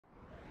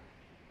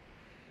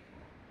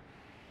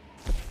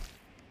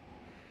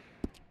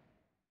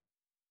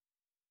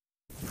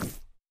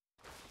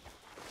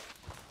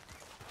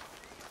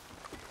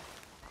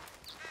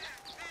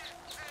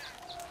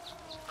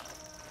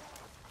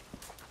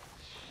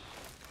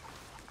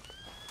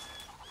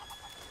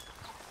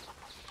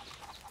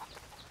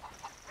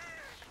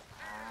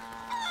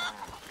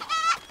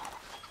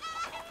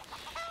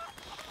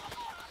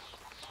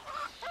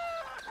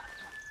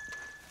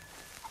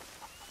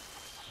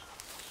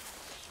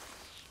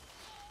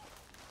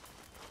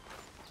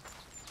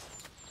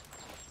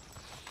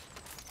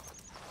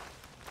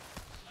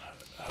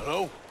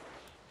Hello?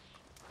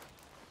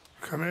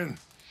 Come in.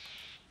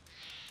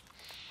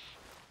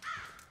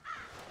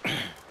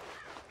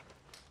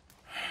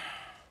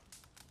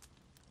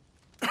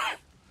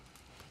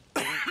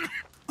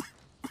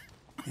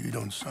 You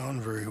don't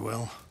sound very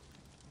well.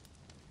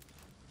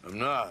 I'm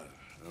not.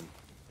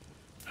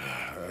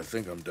 I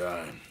think I'm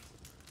dying.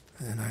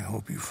 Then I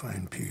hope you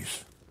find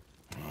peace.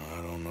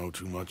 I don't know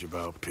too much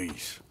about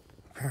peace.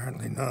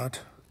 Apparently not.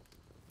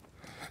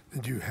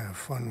 Did you have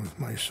fun with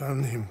my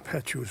son, the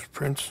impetuous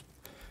prince?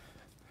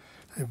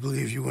 I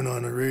believe you went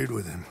on a raid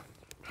with him.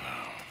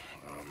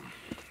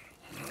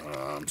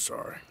 I'm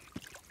sorry.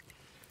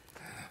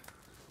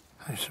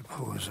 I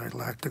suppose I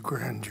lacked the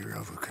grandeur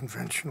of a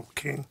conventional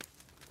king.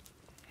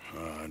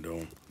 I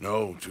don't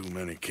know too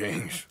many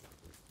kings.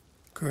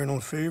 Colonel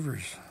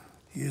Favors,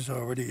 he has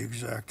already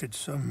exacted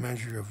some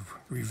measure of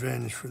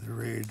revenge for the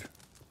raid.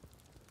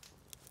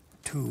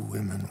 2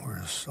 women were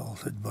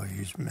assaulted by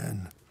his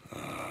men.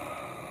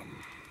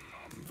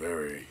 I'm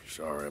very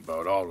sorry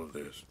about all of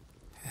this.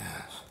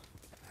 Yes.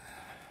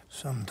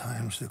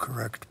 Sometimes the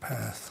correct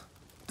path,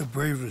 the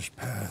bravest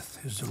path,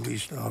 is the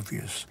least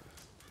obvious,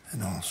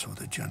 and also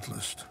the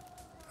gentlest.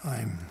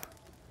 I'm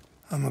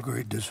a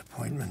great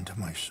disappointment to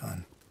my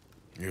son.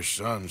 Your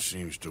son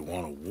seems to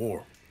want a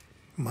war.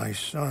 My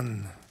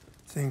son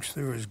thinks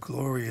there is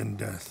glory in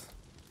death.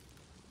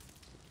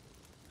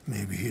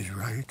 Maybe he's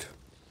right,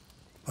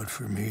 but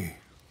for me,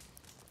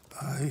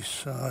 I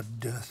saw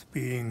death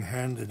being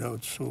handed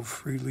out so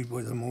freely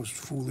by the most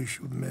foolish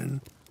of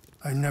men,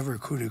 I never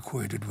could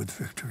equate it with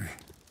victory.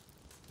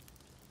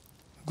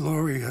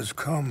 Glory has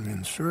come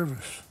in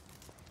service.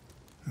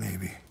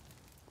 Maybe.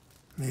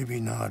 Maybe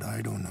not,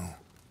 I don't know.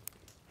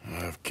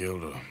 I've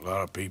killed a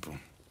lot of people.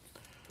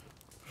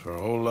 For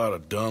a whole lot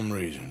of dumb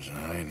reasons, and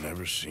I ain't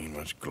never seen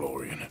much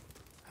glory in it.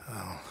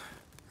 Well,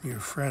 your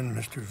friend,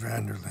 Mr.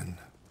 Vanderlyn,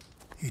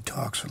 he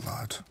talks a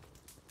lot.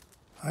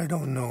 I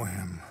don't know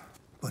him,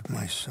 but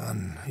my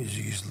son is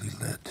easily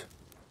led.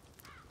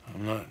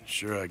 I'm not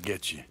sure I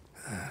get you.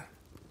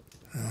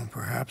 Well,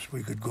 perhaps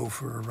we could go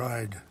for a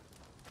ride.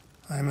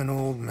 I'm an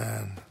old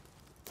man.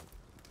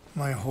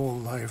 My whole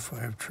life I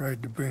have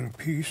tried to bring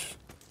peace.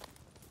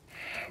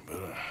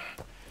 But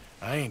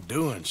I ain't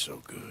doing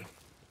so good.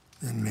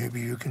 Then maybe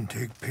you can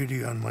take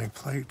pity on my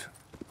plight.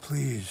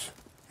 Please,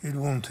 it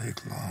won't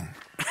take long.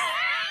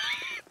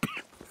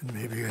 And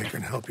maybe I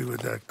can help you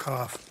with that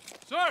cough.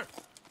 Sir!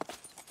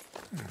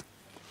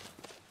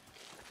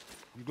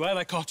 I'm glad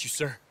I caught you,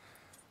 sir.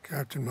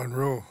 Captain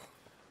Monroe,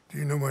 do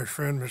you know my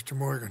friend, Mr.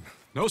 Morgan?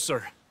 No,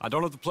 sir. I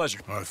don't have the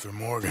pleasure. Arthur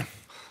Morgan.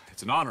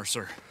 It's an honor,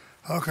 sir.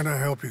 How can I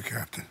help you,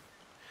 Captain?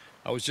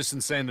 I was just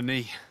in Saint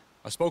Denis.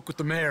 I spoke with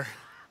the mayor.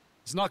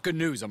 It's not good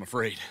news, I'm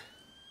afraid.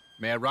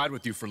 May I ride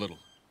with you for a little?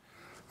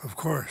 Of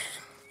course.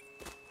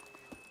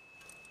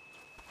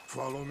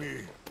 Follow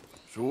me.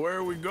 So where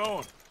are we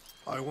going?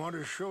 I want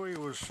to show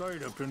you a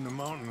site up in the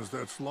mountains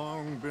that's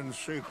long been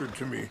sacred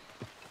to me.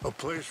 A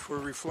place for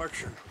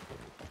reflection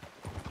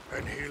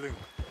and healing.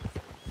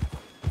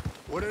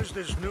 What is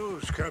this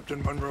news,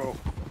 Captain Monroe?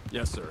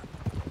 Yes, sir.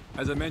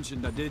 As I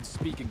mentioned, I did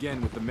speak again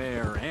with the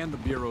mayor and the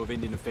Bureau of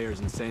Indian Affairs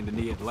in Saint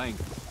Denis at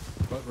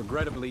length. But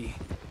regrettably,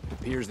 it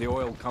appears the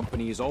oil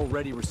company has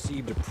already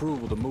received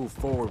approval to move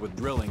forward with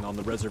drilling on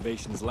the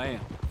reservation's land.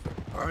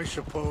 I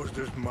supposed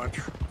as much.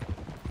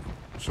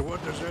 So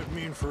what does that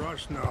mean for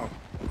us now?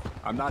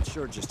 I'm not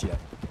sure just yet.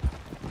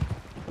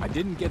 I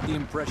didn't get the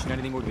impression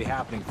anything would be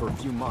happening for a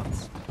few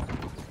months.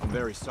 I'm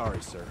very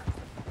sorry, sir.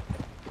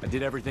 I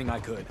did everything I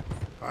could.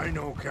 I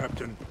know,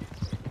 Captain.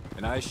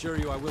 And I assure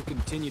you I will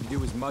continue to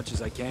do as much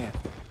as I can.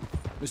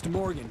 Mr.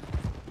 Morgan,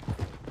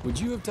 would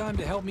you have time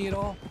to help me at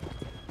all?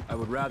 I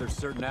would rather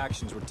certain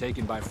actions were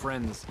taken by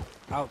friends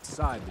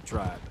outside the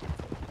tribe.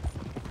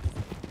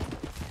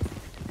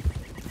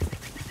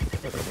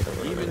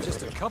 Even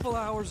just a couple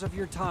hours of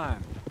your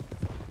time.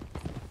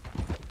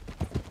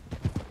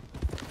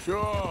 Sure,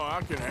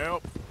 I can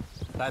help.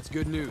 That's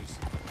good news.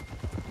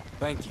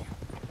 Thank you.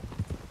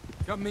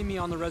 Come meet me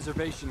on the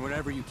reservation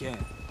whenever you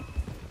can.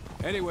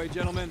 Anyway,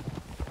 gentlemen,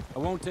 I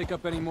won't take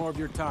up any more of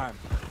your time.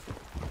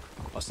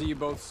 I'll see you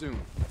both soon.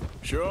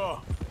 Sure.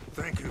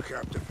 Thank you,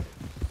 Captain.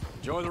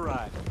 Enjoy the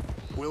ride.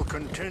 We'll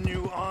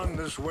continue on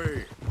this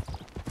way.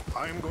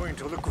 I'm going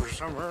to look for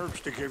some herbs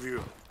to give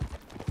you.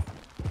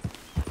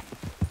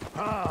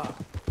 Ah!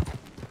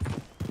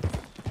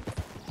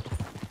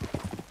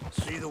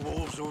 See the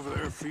wolves over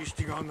there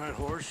feasting on that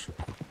horse?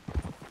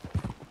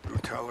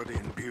 Brutality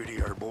and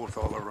beauty are both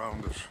all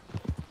around us.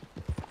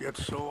 Yet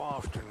so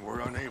often we're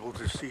unable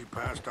to see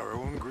past our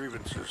own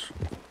grievances.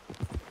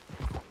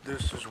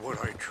 This is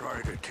what I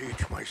try to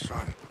teach my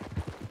son.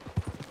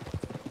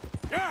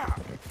 Yeah!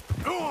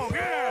 Go on,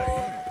 get out of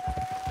here!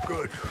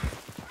 Good.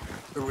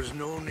 There was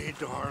no need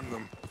to harm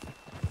them.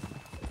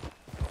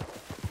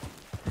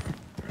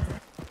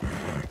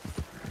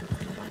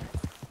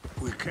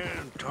 We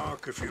can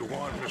talk if you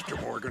want, Mr.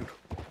 Morgan.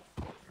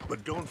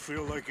 But don't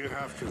feel like you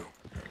have to.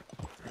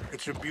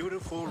 It's a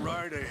beautiful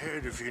ride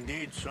ahead if you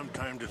need some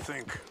time to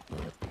think.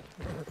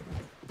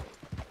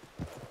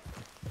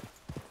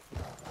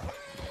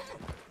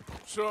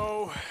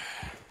 So,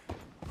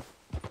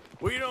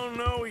 we don't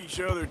know each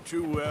other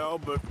too well,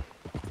 but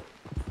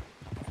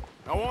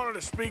I wanted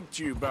to speak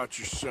to you about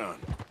your son.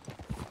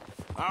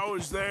 I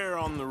was there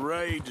on the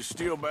raid to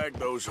steal back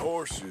those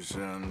horses,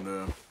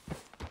 and,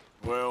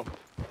 well,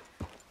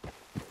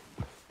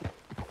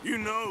 you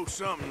know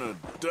something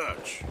of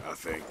Dutch, I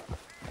think.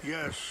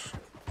 Yes,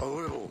 a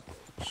little.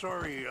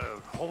 Sorry,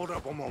 hold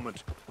up a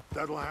moment.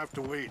 That'll have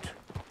to wait.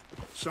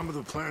 Some of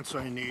the plants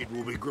I need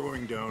will be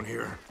growing down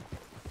here.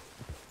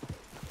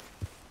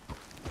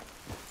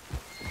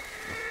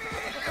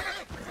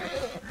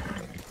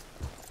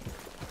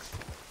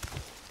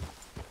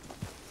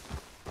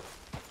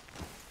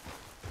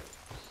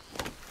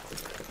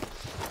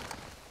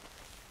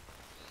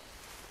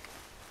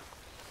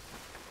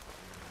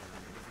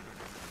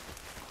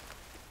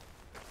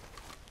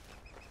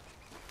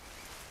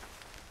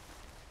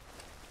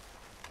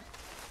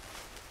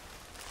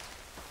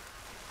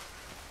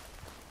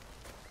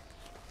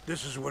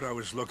 This is what I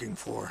was looking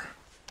for.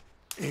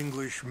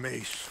 English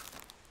mace.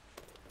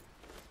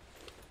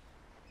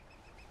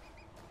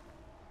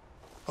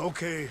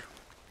 Okay,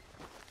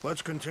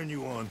 let's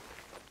continue on.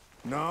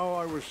 Now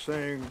I was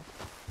saying,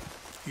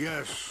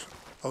 yes,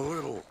 a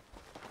little.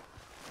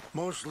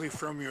 Mostly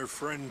from your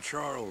friend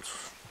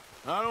Charles.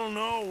 I don't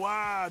know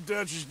why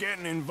Dutch is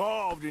getting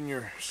involved in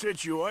your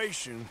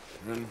situation,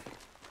 and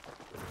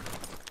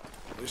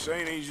this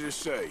ain't easy to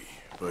say,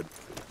 but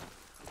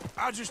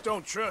I just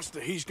don't trust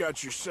that he's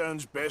got your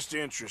son's best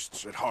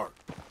interests at heart.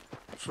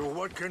 So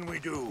what can we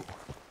do?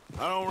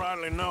 I don't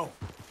rightly know.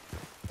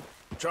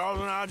 Charles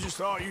and I just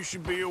thought you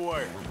should be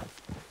aware.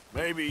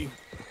 Maybe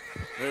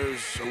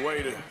there's a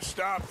way to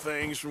stop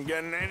things from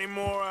getting any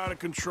more out of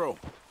control.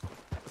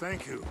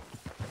 Thank you,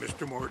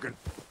 Mr. Morgan.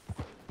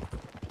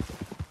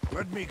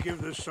 Let me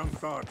give this some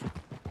thought.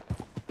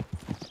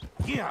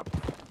 Yep.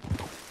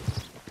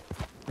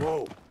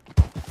 Whoa.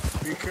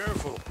 Be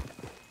careful.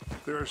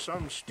 There are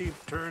some steep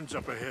turns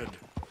up ahead,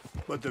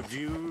 but the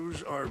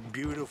views are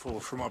beautiful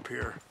from up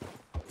here.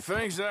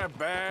 Things that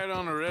bad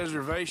on a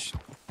reservation?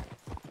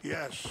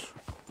 Yes.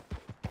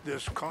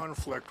 This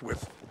conflict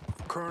with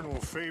Colonel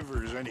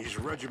Favors and his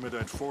regiment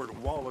at Fort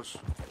Wallace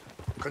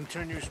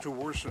continues to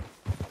worsen.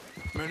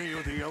 Many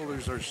of the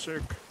elders are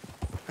sick,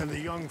 and the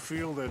young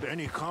feel that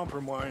any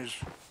compromise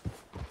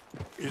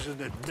is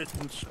an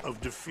admittance of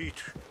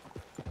defeat.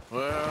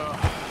 Well,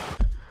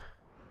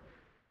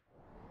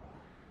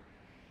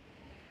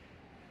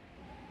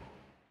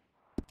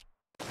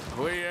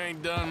 we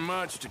ain't done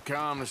much to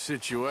calm the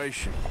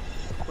situation.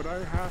 But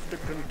I have to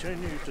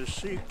continue to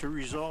seek to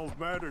resolve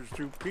matters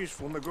through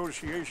peaceful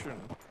negotiation.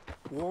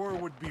 War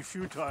would be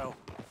futile.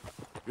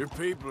 Your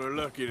people are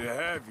lucky to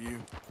have you.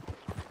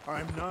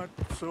 I'm not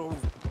so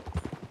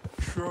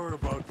sure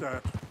about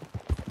that.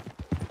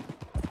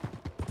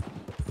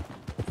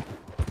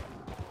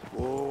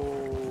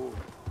 Whoa.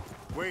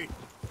 Wait,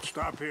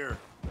 stop here.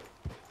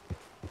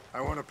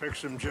 I want to pick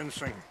some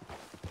ginseng.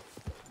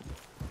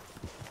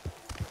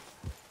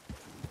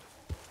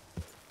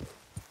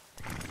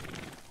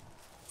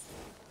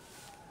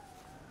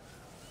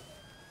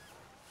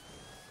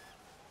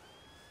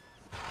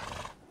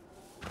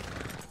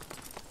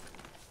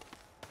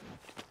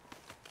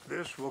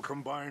 This will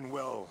combine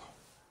well.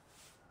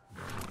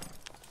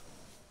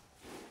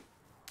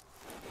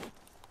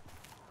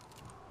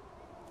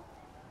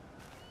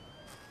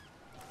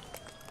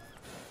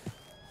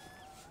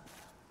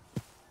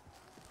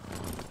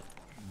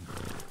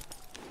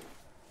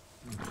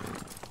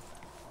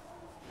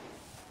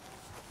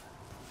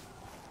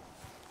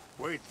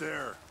 Wait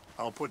there.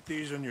 I'll put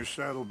these in your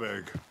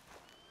saddlebag.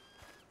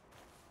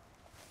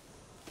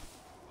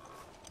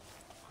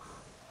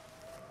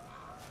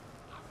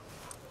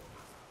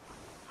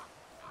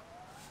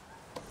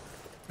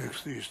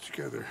 Mix these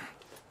together.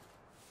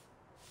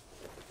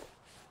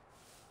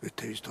 They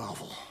taste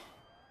awful,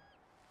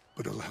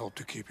 but it'll help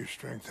to keep your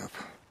strength up.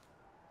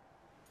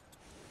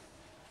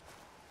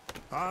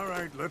 All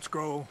right, let's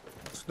go.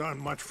 It's not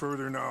much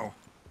further now.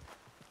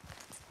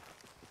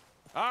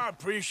 I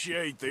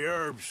appreciate the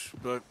herbs,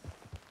 but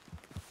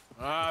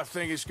I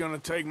think it's gonna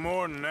take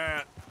more than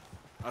that.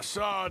 I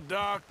saw a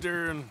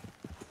doctor, and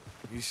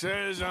he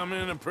says I'm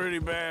in a pretty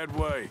bad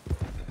way.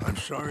 I'm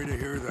sorry to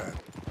hear that.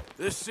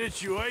 This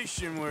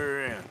situation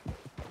we're in,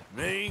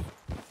 me,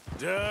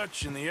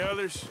 Dutch, and the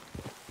others,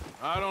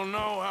 I don't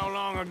know how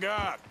long I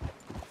got,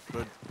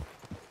 but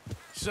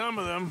some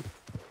of them,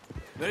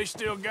 they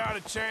still got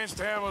a chance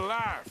to have a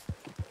life.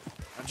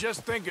 I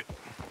just think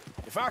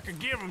if I could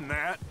give them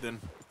that, then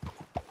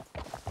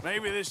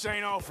maybe this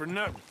ain't all for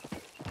nothing.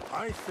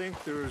 I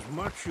think there is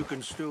much you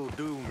can still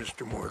do,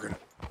 Mr. Morgan.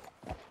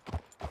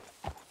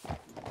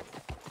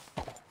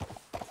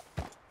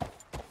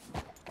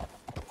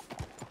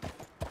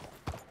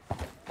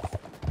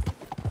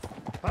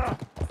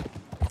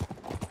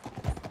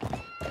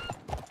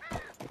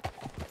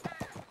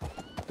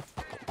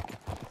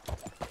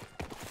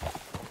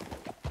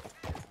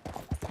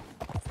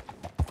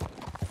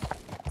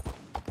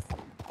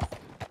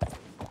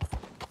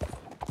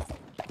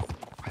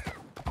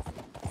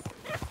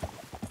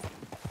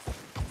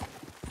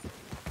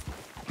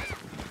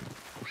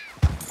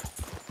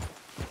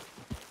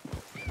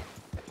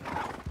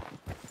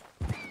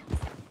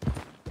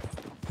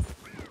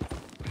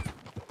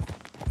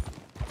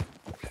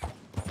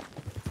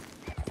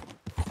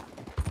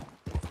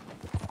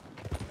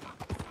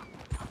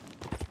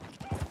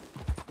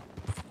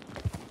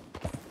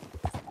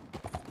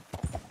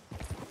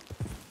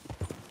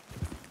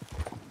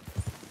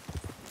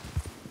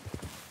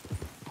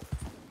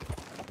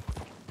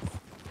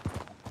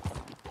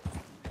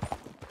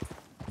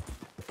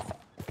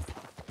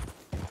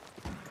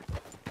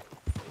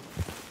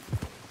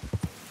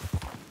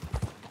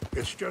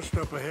 It's just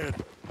up ahead.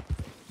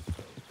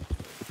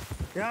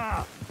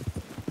 Yeah.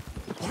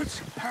 What's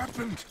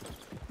happened?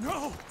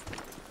 No.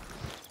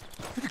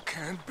 It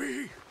can't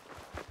be.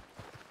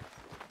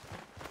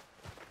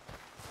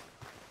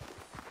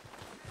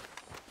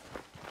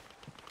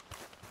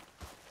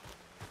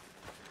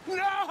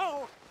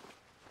 No!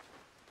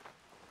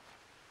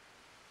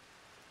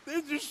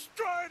 They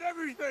destroyed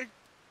everything.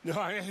 No,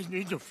 I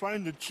need to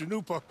find the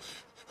Chanupa.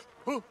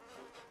 Who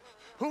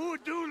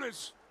would do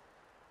this?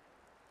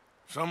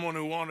 Someone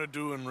who wanted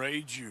to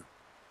enrage you.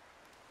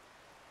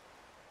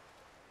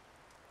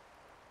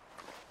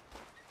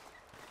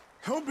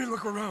 Help me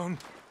look around,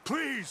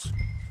 please.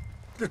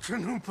 The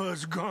Chanupa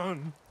is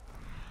gone.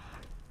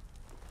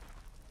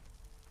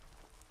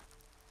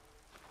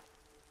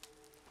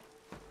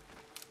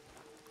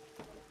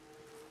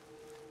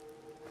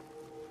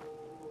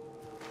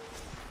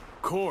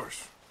 Of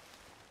course.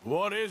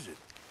 What is it?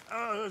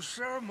 A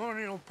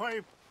ceremonial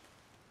pipe.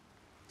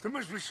 There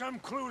must be some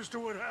clues to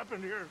what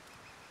happened here.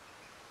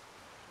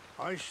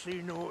 I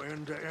see no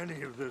end to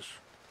any of this.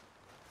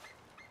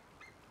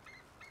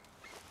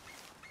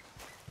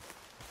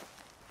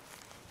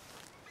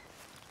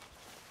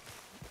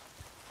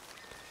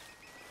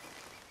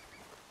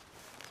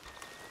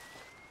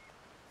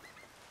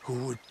 Who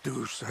would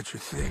do such a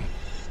thing?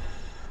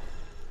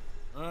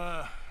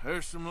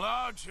 There's some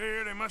logs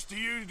here they must have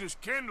used as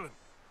kindling.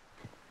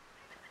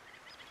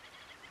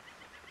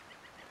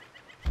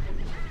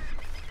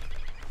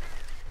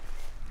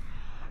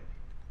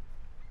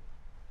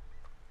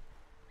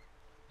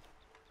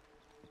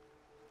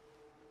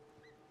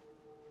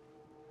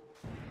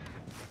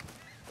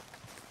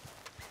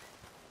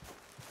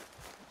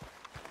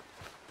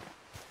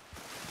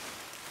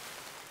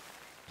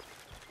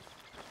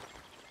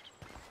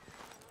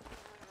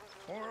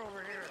 More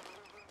over here.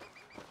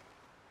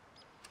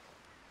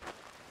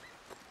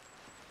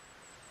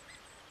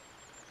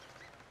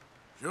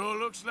 Sure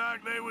looks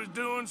like they was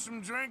doing some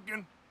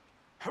drinking.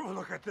 Have a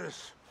look at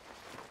this.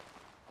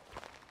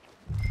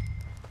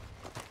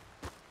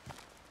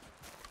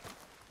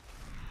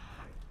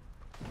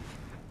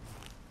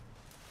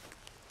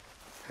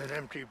 An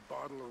empty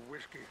bottle of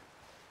whiskey.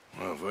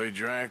 Well, if they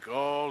drank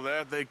all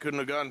that, they couldn't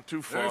have gotten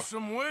too far. There's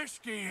some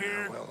whiskey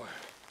here. Yeah, well...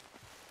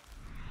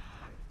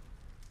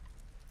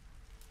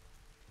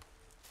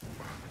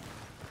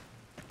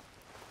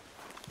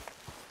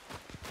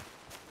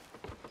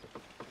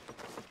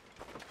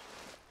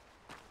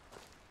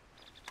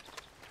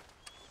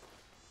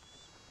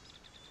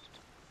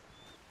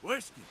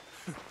 Whiskey.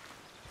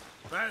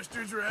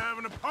 Bastards are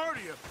having a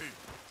party up here.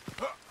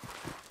 Huh.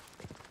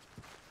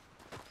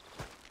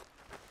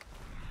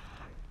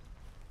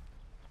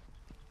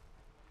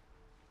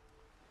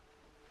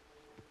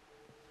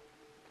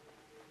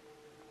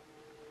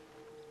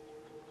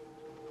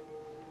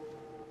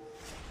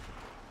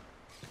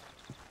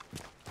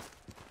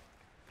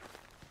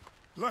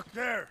 Look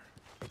there.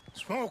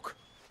 Smoke.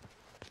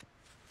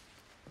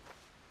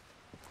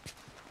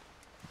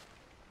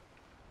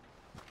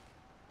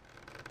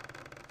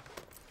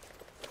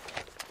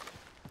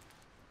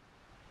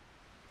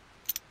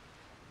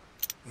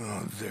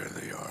 Oh, there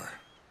they are.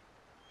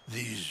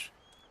 These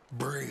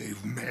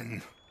brave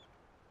men.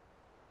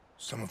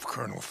 Some of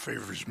Colonel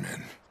Favor's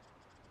men.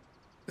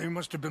 They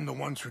must have been the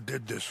ones who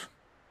did this.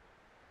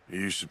 Are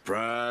you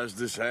surprised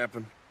this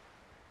happened?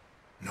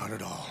 Not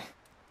at all.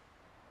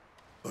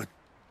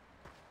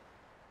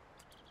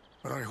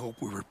 But I hope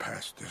we were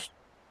past this.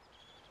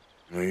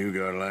 Well, you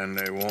got land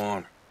they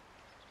want.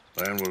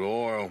 Land with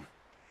oil.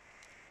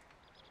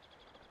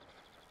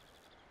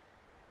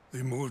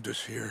 They moved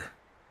us here.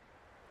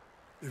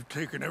 They've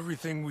taken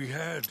everything we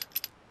had.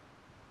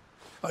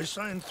 I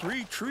signed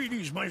 3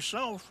 treaties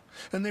myself,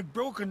 and they've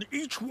broken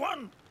each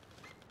one.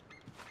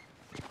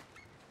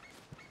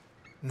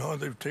 Now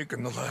they've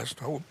taken the last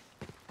hope.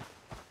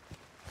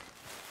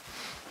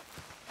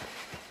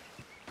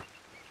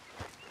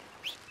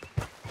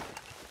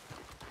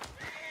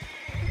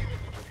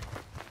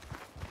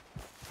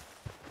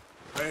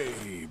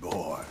 Hey,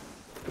 boy.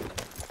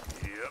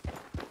 Yep.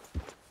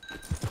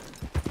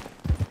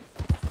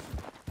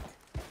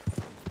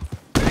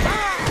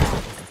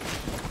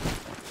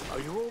 Are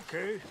you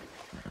okay?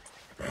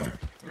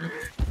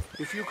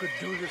 If you could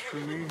do this for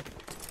me,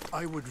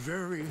 I would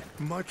very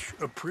much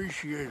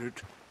appreciate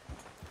it.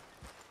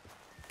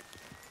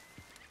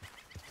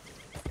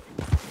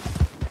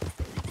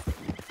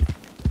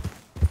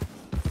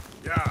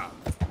 Yeah.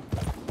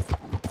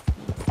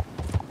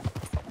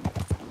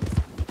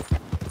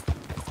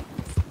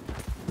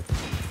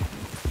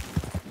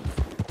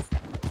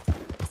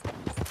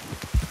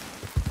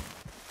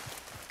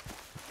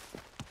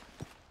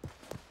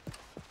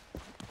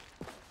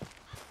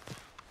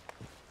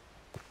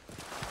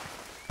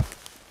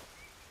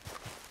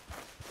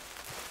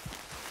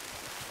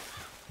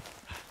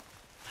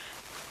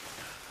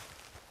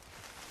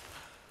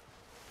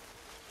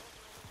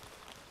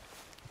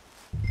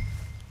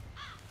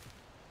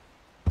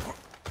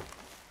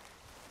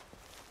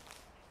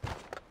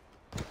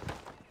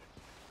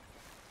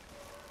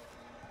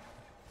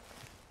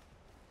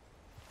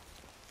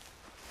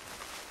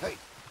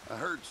 I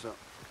heard something.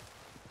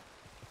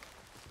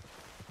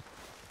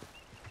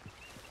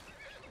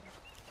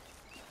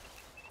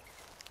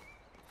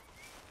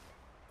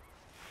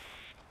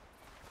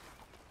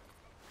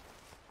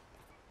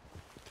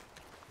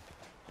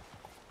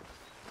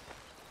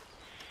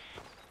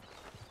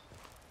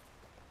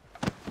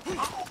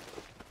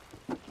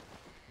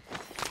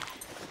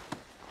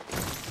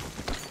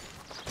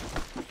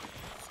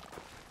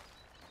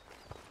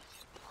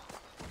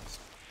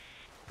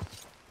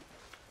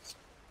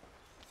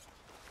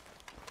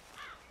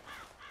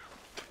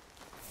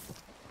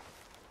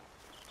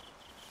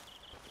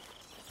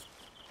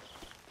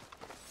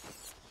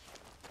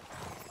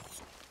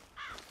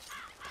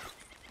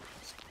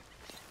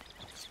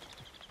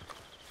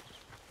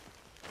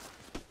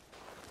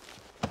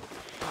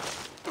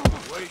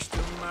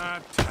 Wasting my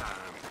time.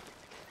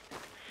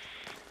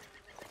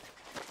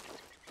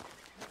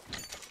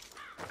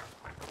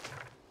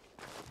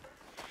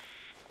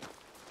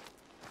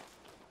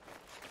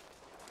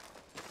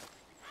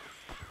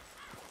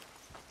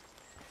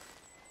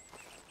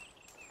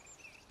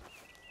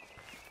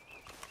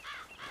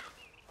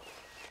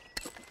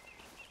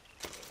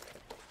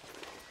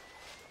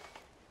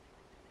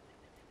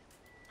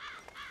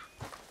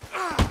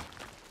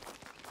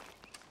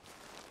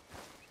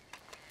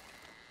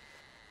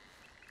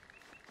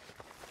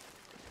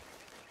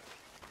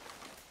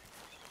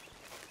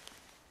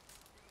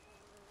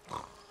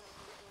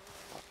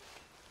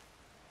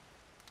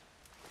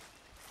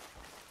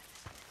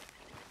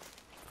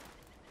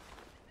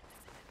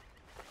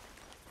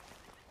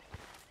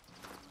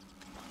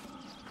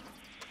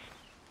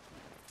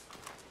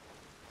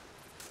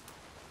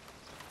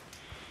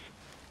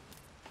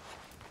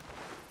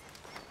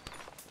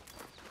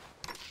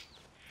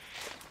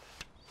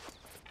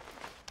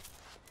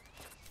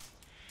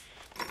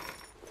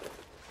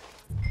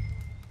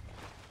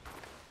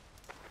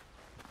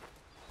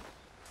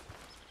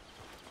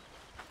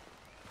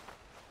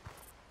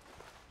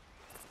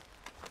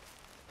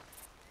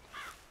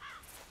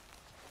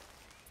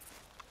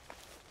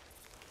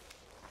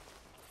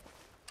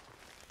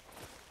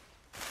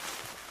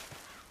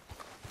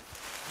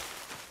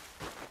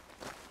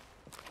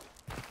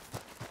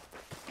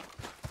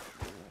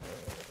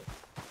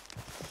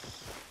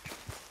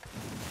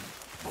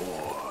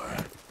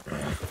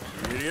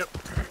 Yep.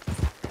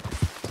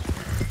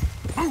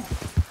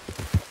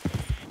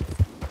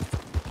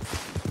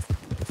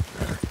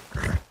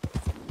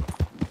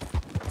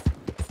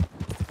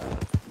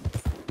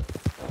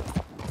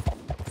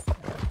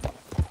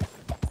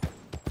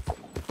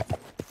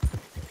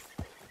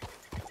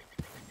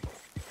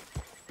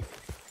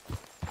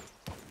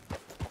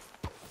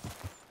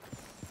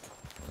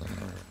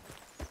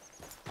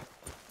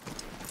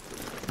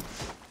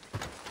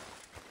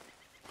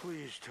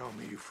 Please tell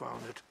me you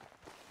found it.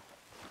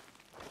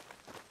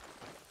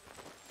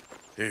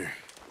 Here.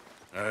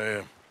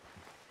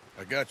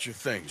 I got your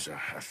things,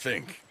 I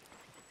think.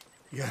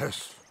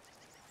 Yes.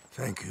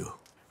 Thank you.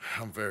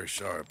 I'm very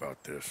sorry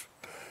about this.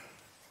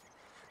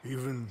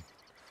 Even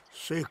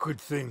sacred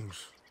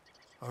things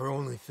are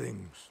only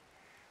things.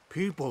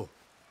 People,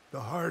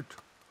 the heart,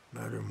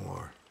 matter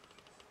more.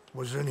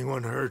 Was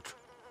anyone hurt?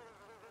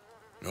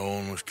 No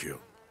one was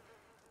killed.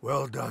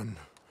 Well done.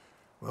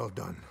 Well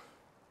done.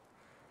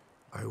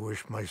 I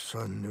wish my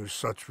son knew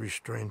such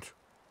restraint.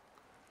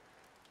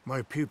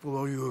 My people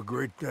owe you a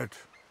great debt,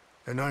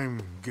 and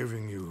I'm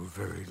giving you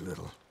very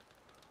little.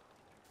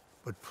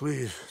 But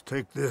please,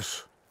 take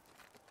this.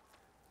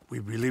 We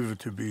believe it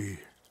to be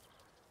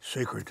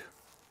sacred.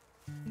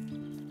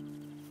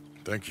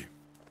 Thank you.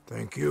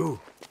 Thank you.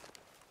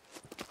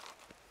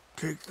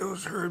 Take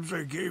those herbs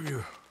I gave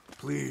you,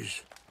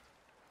 please.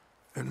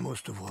 And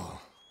most of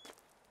all,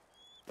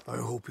 I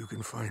hope you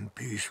can find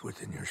peace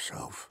within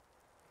yourself.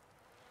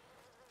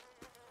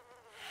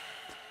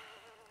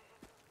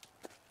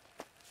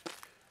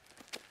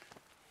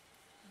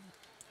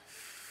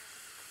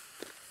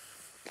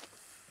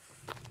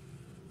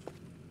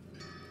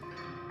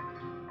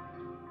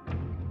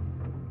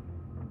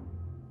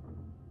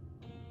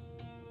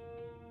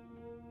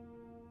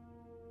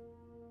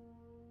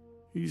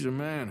 He's a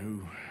man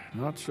who,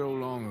 not so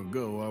long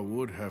ago, I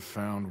would have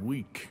found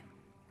weak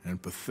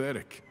and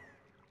pathetic.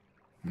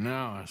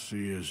 Now I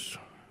see as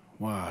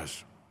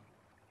wise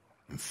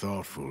and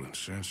thoughtful and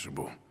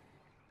sensible.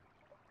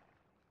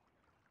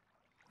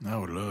 I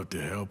would love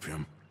to help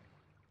him,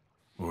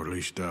 or at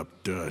least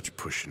stop Dutch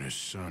pushing his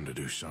son to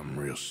do something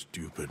real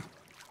stupid.